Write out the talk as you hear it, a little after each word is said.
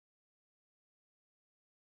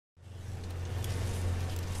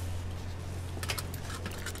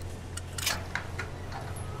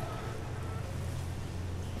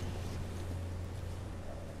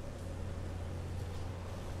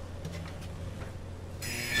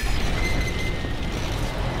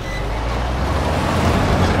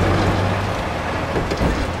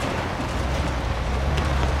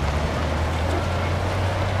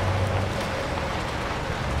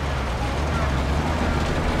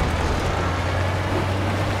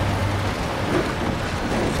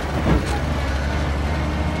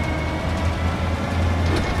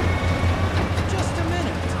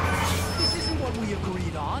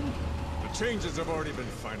pieces have already been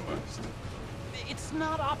finalized. It's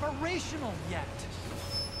not operational yet.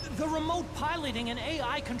 The remote piloting and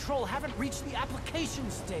AI control haven't reached the application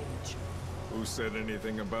stage. Who said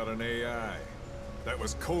anything about an AI? That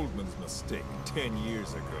was Coldman's mistake 10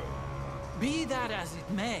 years ago. Be that as it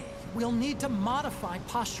may, we'll need to modify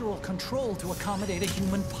postural control to accommodate a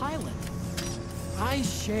human pilot. I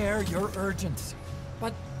share your urgency,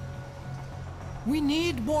 but we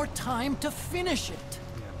need more time to finish it.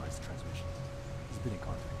 We analyzed the transmission. He's been in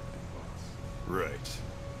contact with the boss. Right.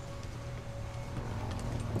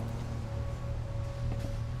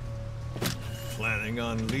 Planning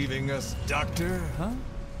on leaving us, Doctor? Huh?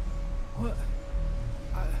 What?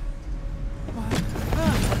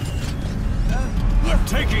 I'm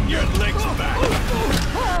taking your legs back!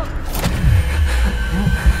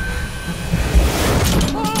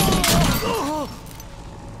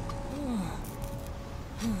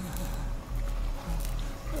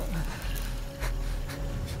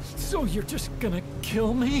 So you're just gonna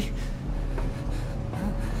kill me?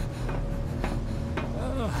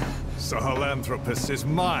 Sahelanthropus is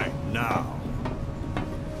mine now.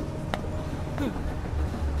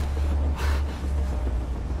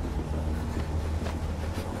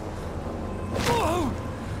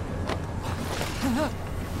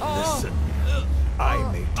 Listen,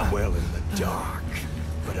 I may dwell in the dark,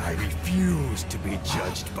 but I refuse to be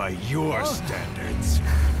judged by your standards,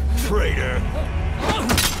 traitor.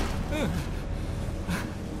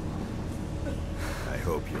 I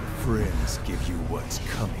hope your friends give you what's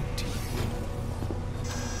coming to you.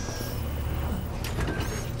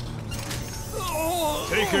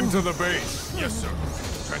 Take him to the base. Yes, sir.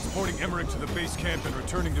 Transporting Emmerich to the base camp and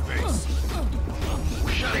returning to base.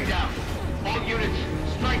 We're shutting down. All units,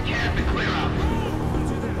 strike camp and clear out.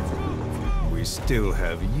 We still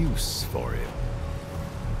have use for him.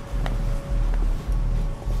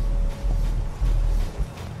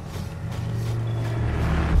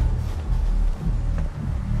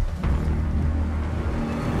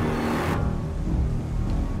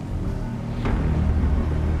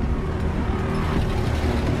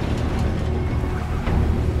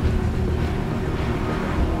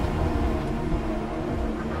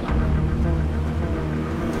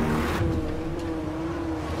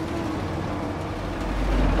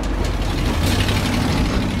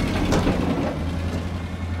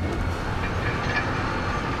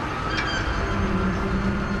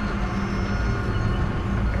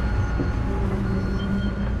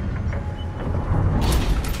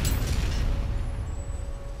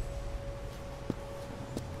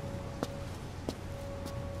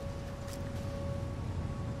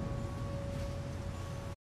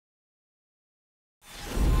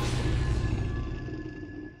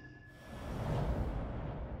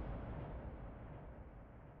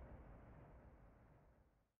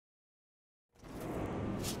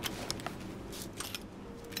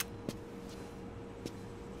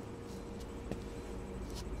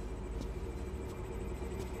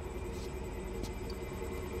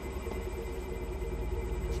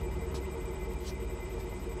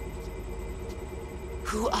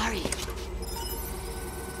 Who are you?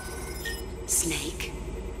 Snake?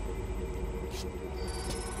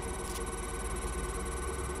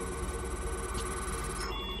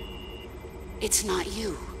 It's not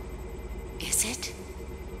you, is it?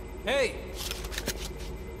 Hey!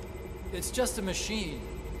 It's just a machine.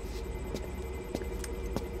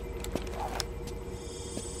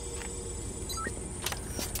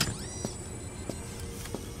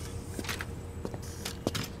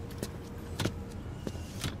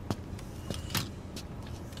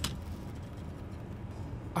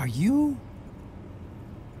 Are you?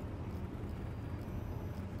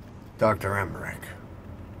 Dr. Emmerich.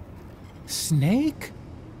 Snake?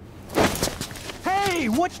 Hey,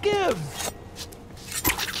 what gives?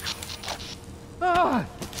 Ah!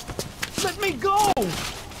 Let me go!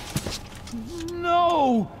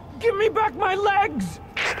 No! Give me back my legs!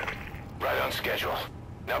 Right on schedule.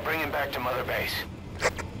 Now bring him back to Mother Base.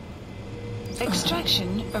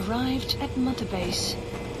 Extraction arrived at Mother Base.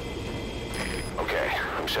 Okay,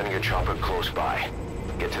 I'm sending a chopper close by.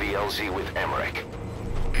 Get to the LZ with Emmerich.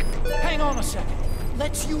 Hang on a second.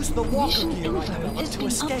 Let's use the walker Mission gear I info developed has to been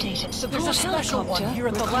escape. updated. There's a special one Helicopter here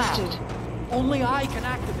at the requested. lab. Only I can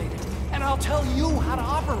activate it, and I'll tell you how to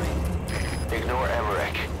operate it. Ignore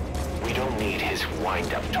Emmerich. We don't need his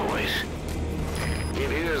wind-up toys.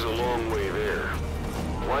 It is a long way there.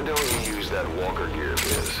 Why don't you use that walker gear of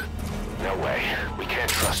his? No way. We can't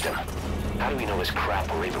trust him. How do we know his crap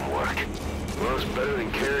will even work? Well, it's better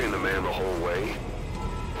than carrying the man the whole way.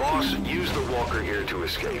 Boss, use the walker gear to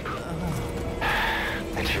escape.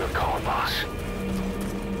 It's your call, boss.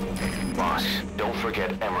 Boss, don't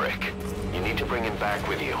forget Emmerich. You need to bring him back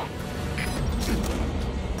with you.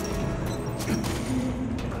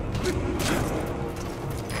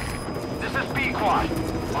 This is Pequod.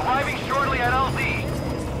 Arriving shortly at LZ.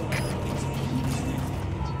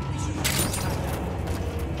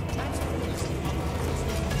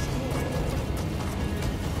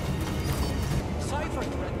 Cypher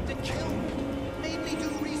threatened to kill me. Made me do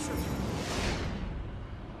research.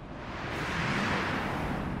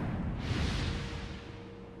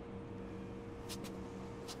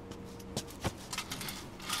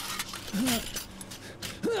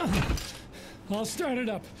 I'll start it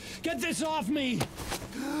up. Get this off me!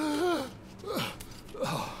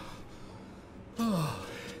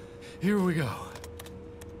 Here we go.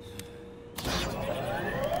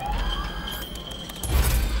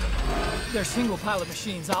 They're single pilot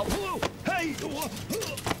machines. I'll... Whoa! Hey!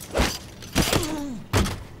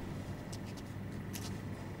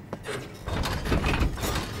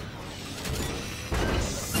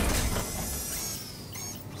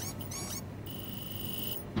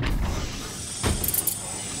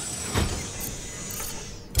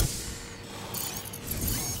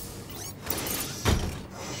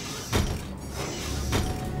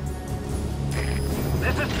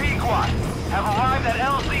 This is Pequod. Have arrived at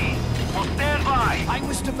LZ. Will stand by. I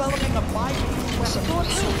was developing a bipedal Support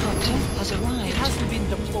weapon. helicopter has It arrived. hasn't been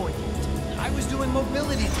deployed yet. I was doing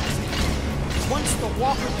mobility testing. Once the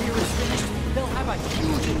walker gear is finished, they'll have a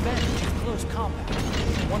huge advantage in close combat.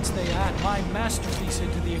 Once they add my masterpiece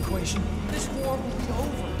into the equation, this war will be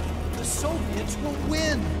over. The Soviets will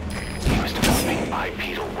win. He was developing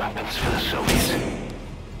bipedal weapons for the Soviets.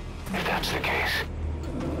 If that's the case,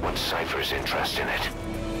 what's Cypher's interest in it?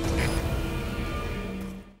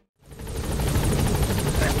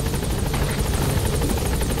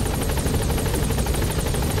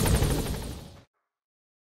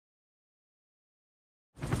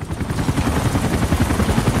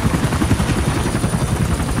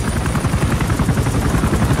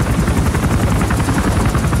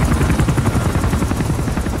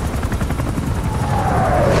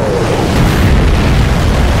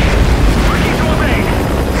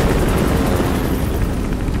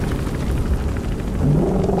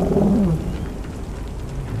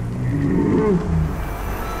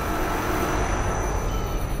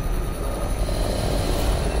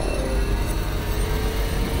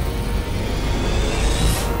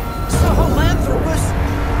 Sahelanthropus?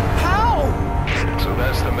 How? So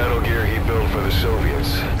that's the metal gear he built for the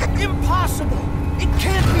Soviets. Impossible! It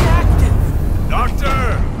can't be active!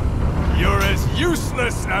 Doctor, you're as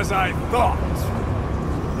useless as I thought.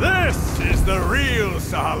 This is the real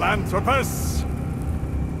Sahelanthropus.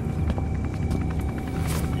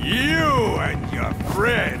 You and your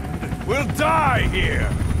friend will die here.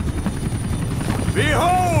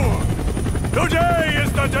 Behold! Today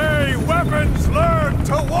is the day weapons learn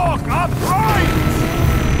to walk upright!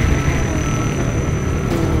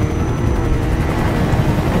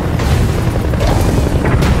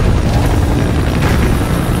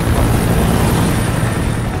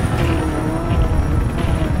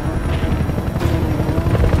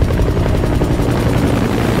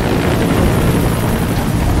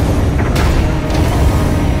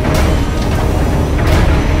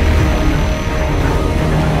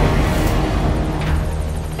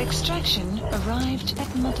 Extraction arrived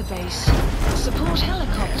at Mother Base. Support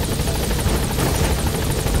helicopter.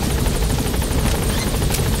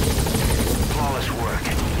 Flawless work.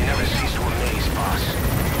 You never cease to amaze, boss.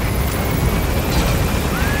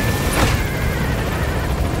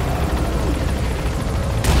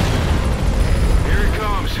 Here it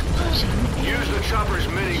comes. Use the chopper's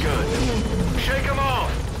minigun. Shake him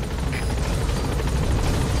off.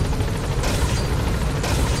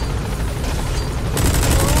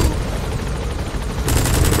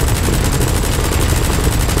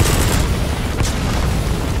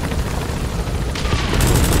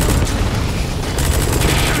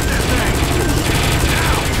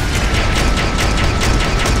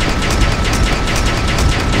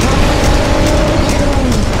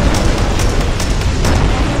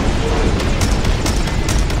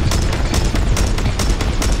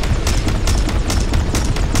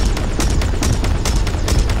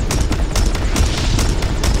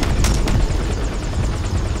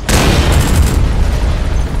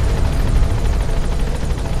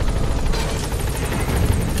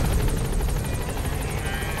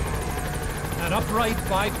 An upright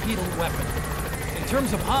bipedal weapon. In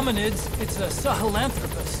terms of hominids, it's a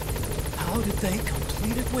Sahelanthropus. How did they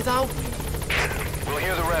complete it without me? We'll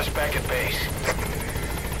hear the rest back at base.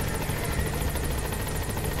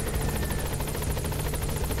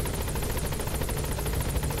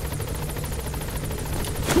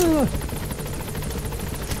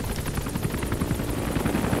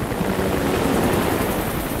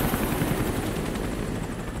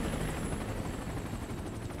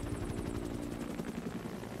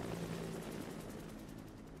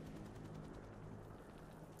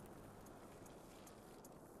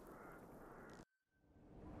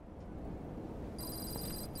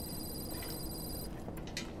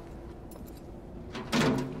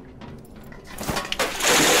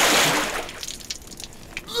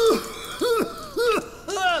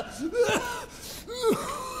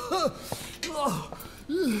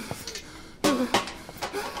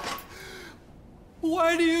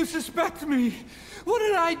 Why do you suspect me? What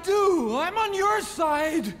did I do? I'm on your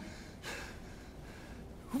side.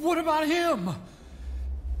 What about him?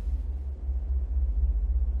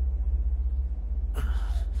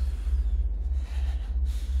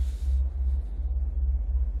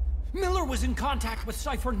 Miller was in contact with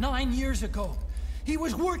Cypher 9 years ago. He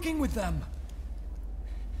was working with them.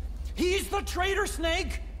 He's the traitor,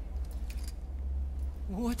 Snake!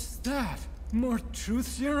 What's that? More truth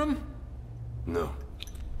serum? No.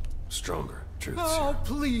 Stronger truth Oh, serum.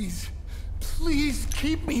 please. Please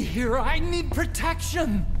keep me here. I need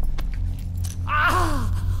protection.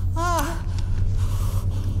 Ah! Ah!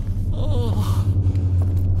 Oh.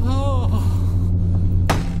 Oh.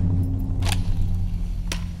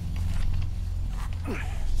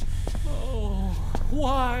 Oh.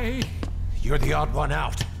 Why? You're the odd one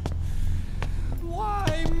out.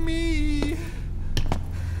 Why me?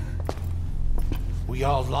 We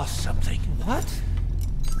all lost something. What?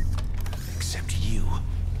 Except you.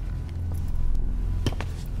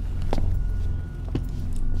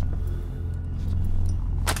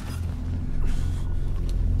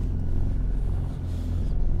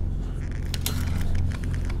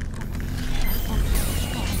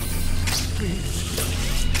 Please.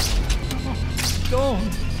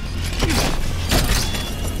 Don't.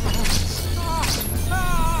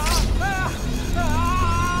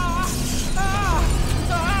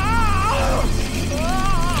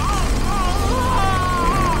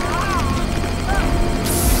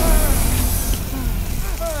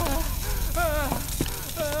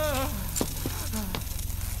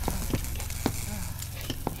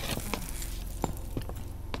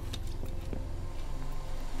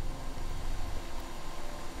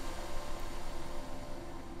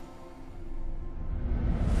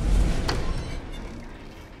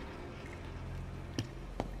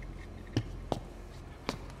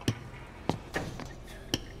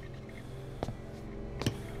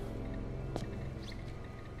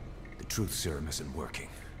 Truth serum isn't working.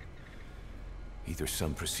 Either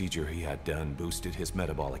some procedure he had done boosted his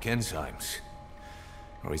metabolic enzymes,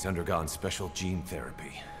 or he's undergone special gene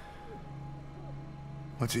therapy.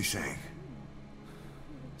 What's he saying?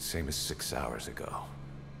 Same as 6 hours ago.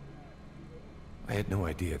 I had no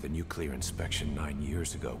idea the nuclear inspection 9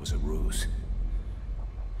 years ago was a ruse.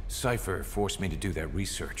 Cypher forced me to do that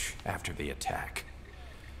research after the attack.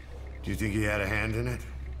 Do you think he had a hand in it?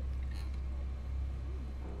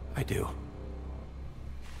 I do.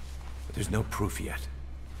 But there's no proof yet.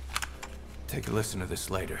 Take a listen to this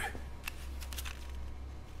later.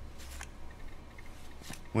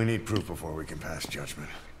 We need proof before we can pass judgment.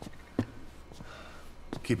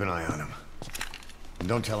 Keep an eye on him. And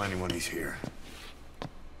don't tell anyone he's here.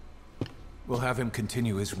 We'll have him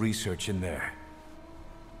continue his research in there.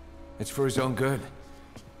 It's for his own good.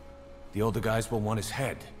 The older guys will want his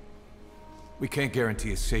head. We can't guarantee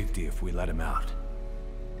his safety if we let him out.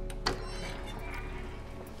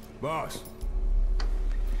 Boss.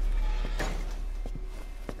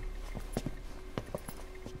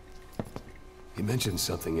 He mentioned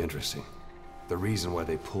something interesting. The reason why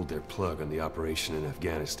they pulled their plug on the operation in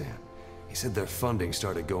Afghanistan. He said their funding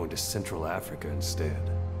started going to Central Africa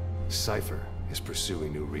instead. Cypher is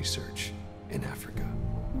pursuing new research in Africa.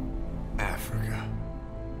 Africa?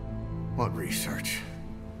 What research?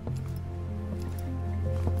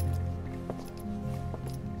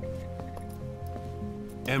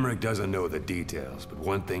 Emmerich doesn't know the details, but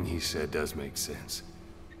one thing he said does make sense.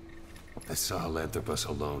 That Sahelanthropus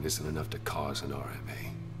alone isn't enough to cause an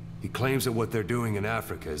RMA. He claims that what they're doing in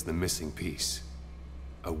Africa is the missing piece.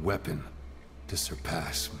 A weapon to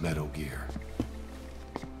surpass Metal Gear.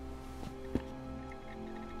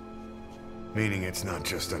 Meaning it's not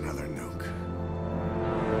just another nuke.